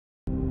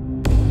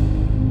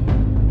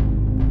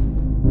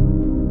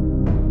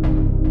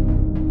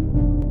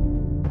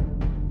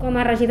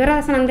a regidora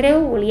de Sant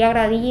Andreu volia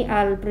agrair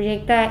el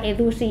projecte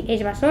Educi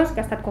Eix Besòs,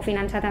 que ha estat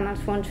cofinançat amb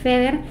els fons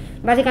FEDER,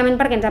 bàsicament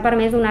perquè ens ha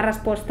permès donar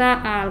resposta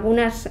a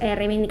algunes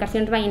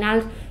reivindicacions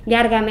veïnals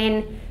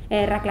llargament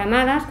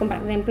reclamades, com per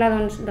exemple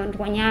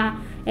guanyar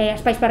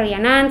espais per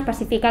vianants,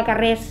 pacificar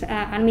carrers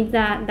enmig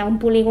d'un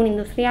polígon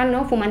industrial,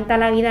 fomentar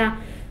la vida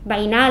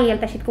veïnal i el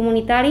teixit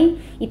comunitari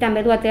i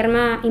també dur a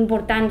terme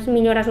importants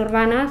millores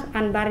urbanes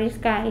en barris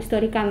que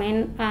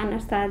històricament han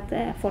estat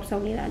força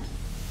oblidats.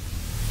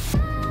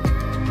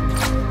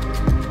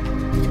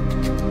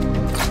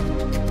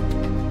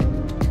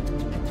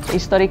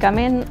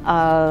 Històricament,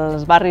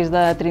 els barris de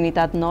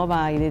Trinitat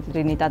Nova i de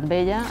Trinitat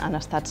Vella han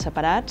estat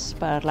separats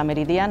per la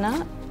Meridiana.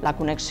 La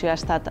connexió ha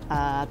estat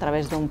a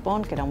través d'un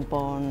pont, que era un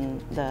pont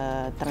de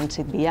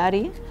trànsit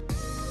viari.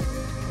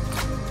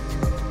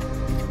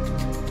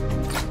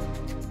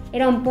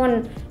 Era un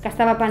pont que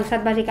estava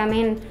pensat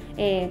bàsicament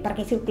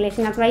perquè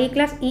circulessin els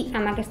vehicles i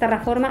amb aquesta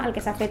reforma el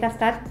que s'ha fet ha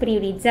estat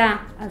prioritzar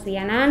els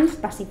vianants,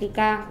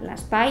 pacificar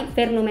l'espai,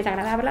 fer-lo més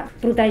agradable,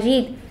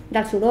 protegit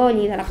del soroll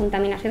i de la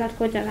contaminació dels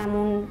cotxes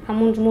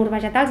amb uns murs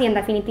vegetals i en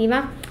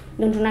definitiva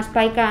un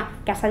espai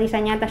que s'ha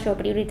dissenyat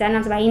prioritzant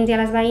els veïns i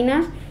les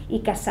veïnes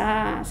i que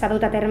s'ha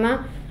dut a terme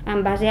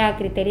en base a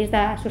criteris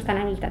de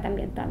sostenibilitat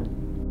ambiental.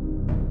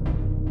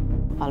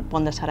 El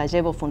Pont de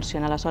Sarajevo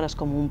funciona aleshores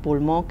com un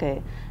pulmó que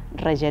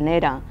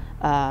regenera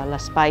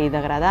l'espai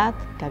degradat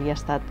que havia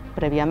estat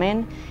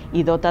prèviament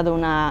i dota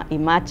d'una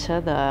imatge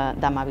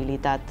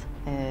d'amabilitat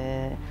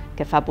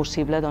que fa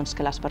possible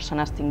que les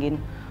persones tinguin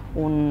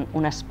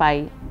un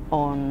espai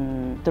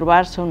on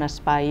trobar-se, un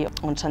espai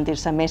on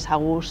sentir-se més a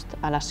gust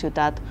a la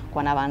ciutat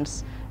quan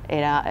abans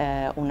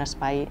era un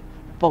espai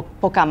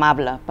poc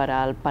amable per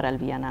al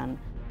vianant.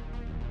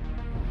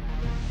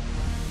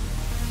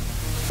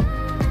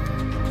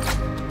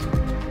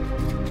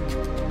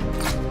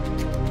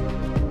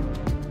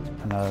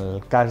 En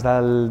el cas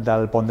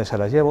del Pont de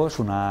Sarajevo és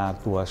una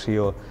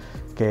actuació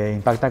que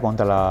impacta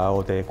contra la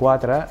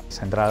OT4,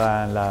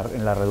 centrada en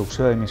la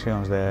reducció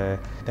d'emissions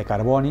de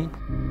carboni.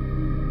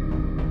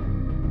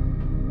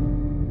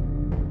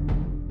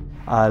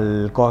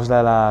 El cost de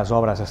les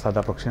obres ha estat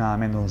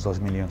aproximadament d'uns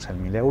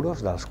 2.100.000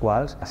 euros, dels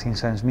quals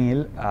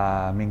 500.000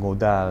 han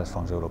vingut dels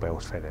fons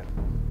europeus FEDER.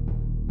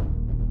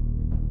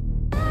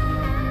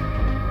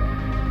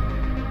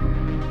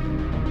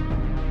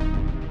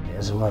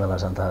 És una de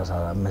les entrades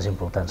més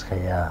importants que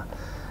hi ha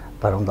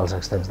per un dels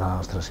extrems de la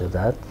nostra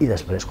ciutat i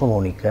després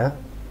comunica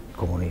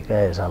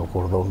és el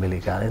cordó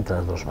umbilical entre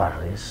els dos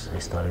barris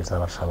històrics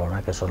de Barcelona,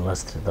 que són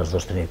les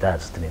dues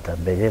Trinitats, Trinitat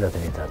Vella i la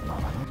Trinitat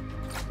Nova.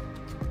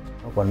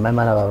 Quan vam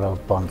anar a veure el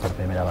pont per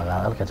primera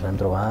vegada, el que ens vam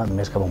trobar,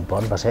 més que un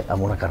pont, va ser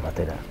amb una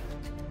carretera.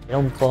 Era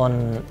un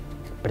pont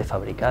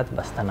prefabricat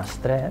bastant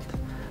estret,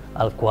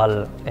 al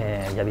qual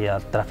hi havia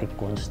tràfic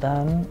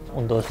constant,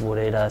 dos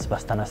voreres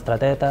bastant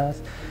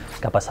estretetes,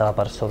 que passava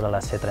per sobre la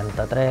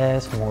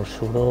C33, molt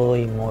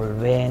soroll, molt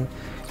vent,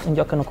 un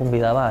lloc que no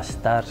convidava a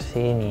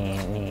estar-s'hi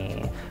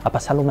ni a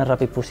passar el més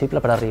ràpid possible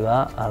per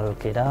arribar al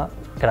que era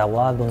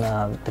creuar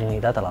d'una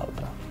Trinitat a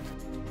l'altra.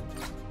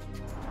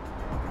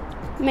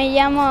 Me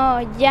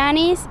llamo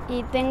Yanis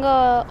y tengo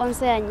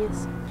 11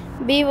 años.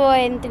 Vivo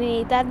en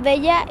Trinitat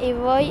Vella y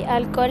voy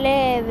al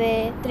cole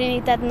de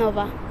Trinitat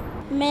Nova.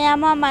 Me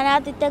llamo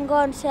Amanat y tengo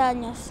 11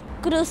 años.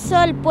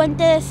 Cruzo el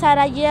puente de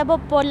Sarajevo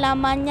por la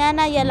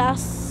mañana y a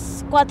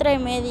las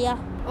 4:30.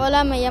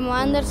 Hola, me llamo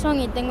Anderson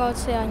y tengo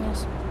 11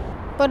 años.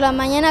 Por la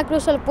mañana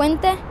cruzo el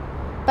puente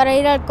para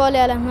ir al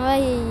cole a las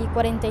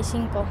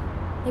 9:45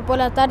 y por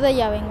la tarde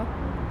ya vengo.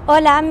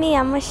 Hola, me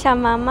llamo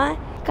Shamama.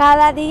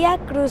 Cada día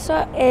cruzo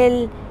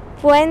el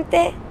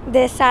puente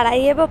de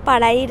Sarajevo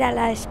para ir a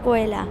la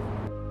escuela.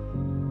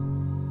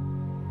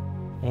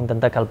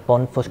 Intentar que el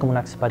pont fos com una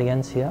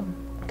experiència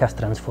que es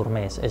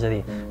transformés, és a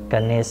dir, que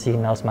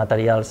anessin els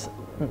materials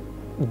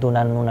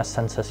donant unes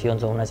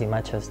sensacions o unes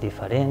imatges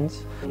diferents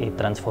i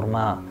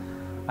transformar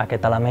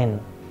aquest element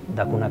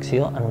de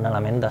connexió en un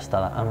element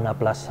d'estada, en una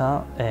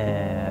plaça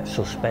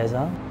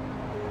suspesa.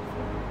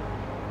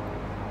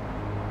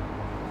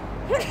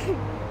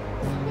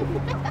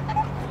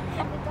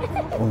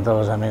 Un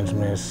dels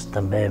elements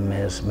també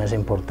més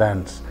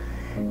importants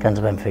que ens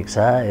vam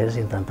fixar és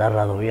intentar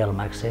reduir al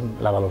màxim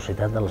la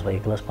velocitat dels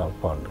vehicles pel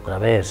pont, a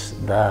través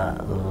de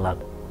la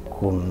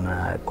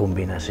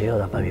combinació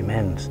de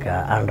paviments que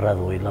han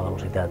reduït la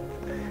velocitat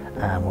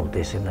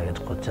moltíssim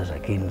d'aquests cotxes a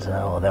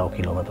 15 o 10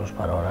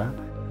 km/h.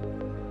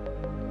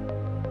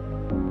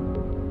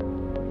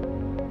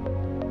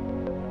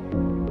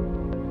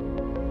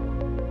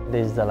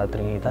 Des de la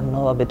Trinitat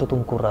Nova ve tot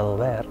un corredor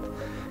verd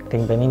que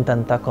vam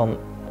intentar com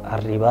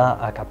arribar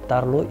a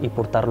captar-lo i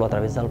portar-lo a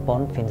través del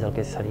pont fins al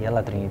que seria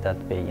la Trinitat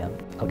Vella.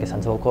 El que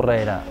se'ns va ocórrer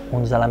era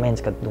uns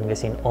elements que et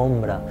donessin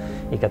ombra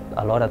i que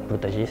alhora et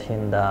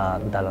protegissin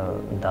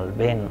del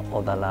vent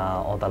o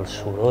del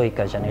soroll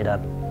que genera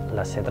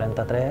la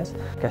C33.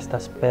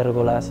 Aquestes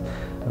pèrgoles,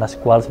 les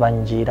quals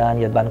van girant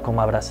i et van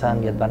com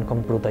abraçant i et van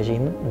com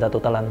protegint de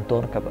tot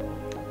l'entorn que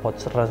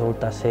pot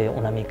resultar ser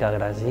una mica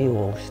agressiu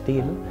o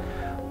hostil,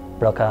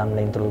 però que amb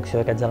la introducció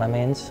d'aquests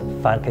elements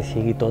fa que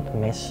sigui tot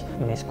més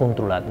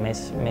controlat,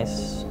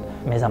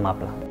 més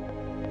amable.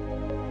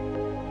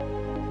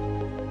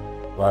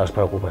 Una de les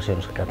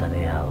preocupacions que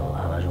tenia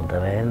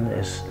l'Ajuntament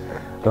és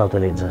la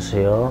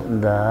utilització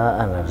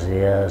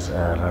d'energies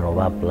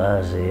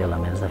renovables i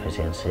elements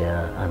d'eficiència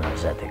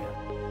energètica.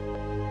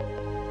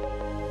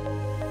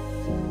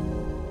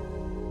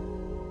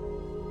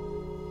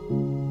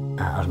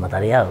 Els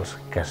materials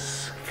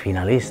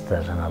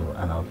finalistes en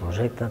el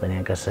projecte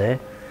tenien que ser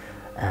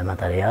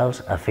materials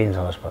afins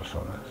a les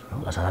persones.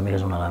 La ceràmica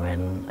és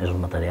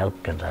un material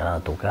que ens agrada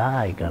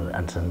tocar i que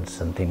ens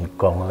sentim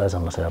còmodes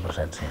amb la seva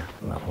presència.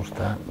 La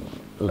fusta,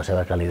 la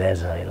seva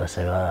calidesa i el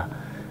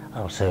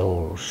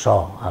seu so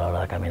a l'hora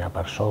de caminar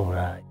per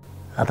sobre.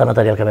 L'altre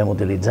material que vam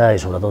utilitzar, i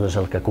sobretot és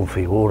el que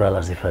configura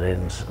les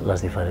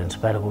diferents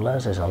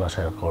pèrgoles, és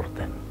l'acer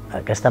corten.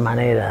 Aquesta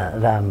manera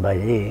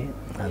d'embellir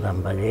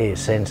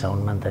sense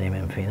un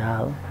manteniment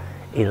final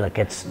i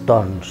aquests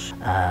tons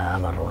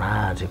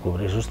amarronats i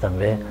cobrisos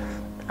també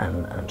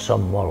en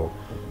som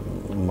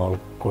molt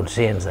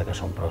conscients que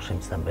són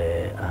pròxims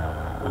també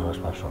a les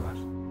persones.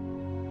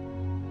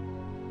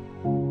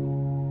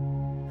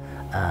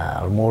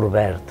 El mur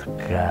verd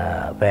que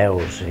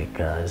veus i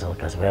que és el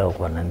que es veu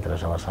quan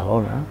entres a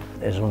Barcelona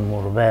és un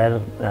mur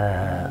verd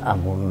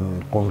amb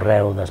un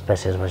conreu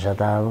d'espècies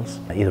vegetals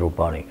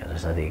hidropòniques,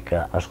 és a dir,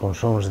 que els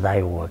consums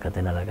d'aigua que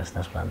tenen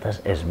aquestes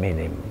plantes és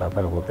mínim, va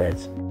per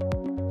goteig.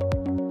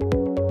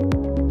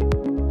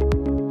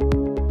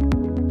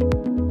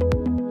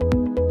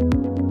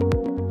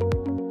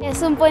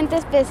 Es un puente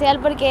especial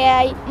porque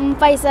hay un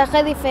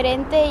paisaje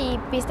diferente y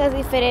pistas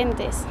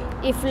diferentes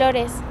y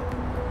flores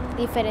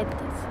diferentes.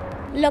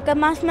 Lo que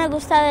más me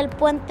gusta del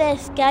puente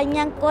es que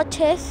hayan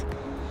coches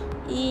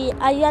y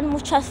hayan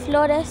muchas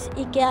flores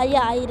y que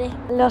haya aire.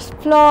 Las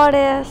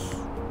flores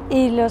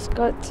y los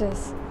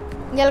coches.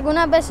 Y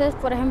algunas veces,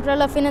 por ejemplo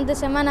los fines de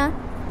semana,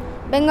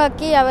 vengo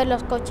aquí a ver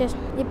los coches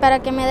y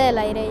para que me dé el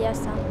aire y ya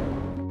está.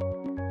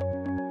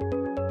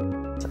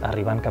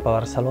 Arribant cap a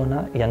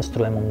Barcelona ja ens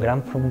trobem un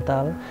gran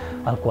frontal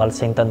al qual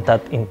s'ha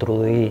intentat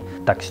introduir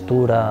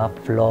textura,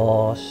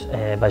 flors,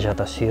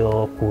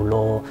 vegetació,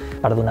 color,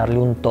 per donar-li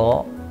un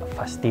to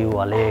festiu,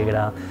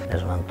 alegre.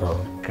 És un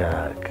entorn que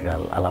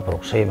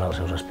l'aproxima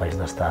als seus espais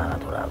d'estar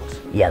naturals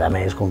i a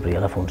més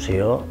complia la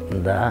funció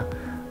de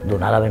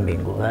donar la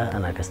benvinguda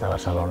en aquesta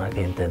Barcelona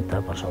que intenta,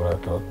 per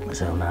sobretot,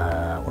 ser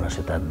una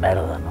ciutat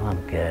verda,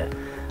 en què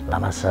la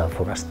massa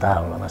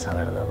forestal, la massa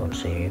verda,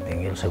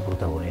 tingui el seu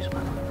protagonisme.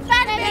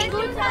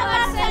 Benvinguts a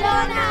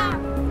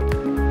Barcelona!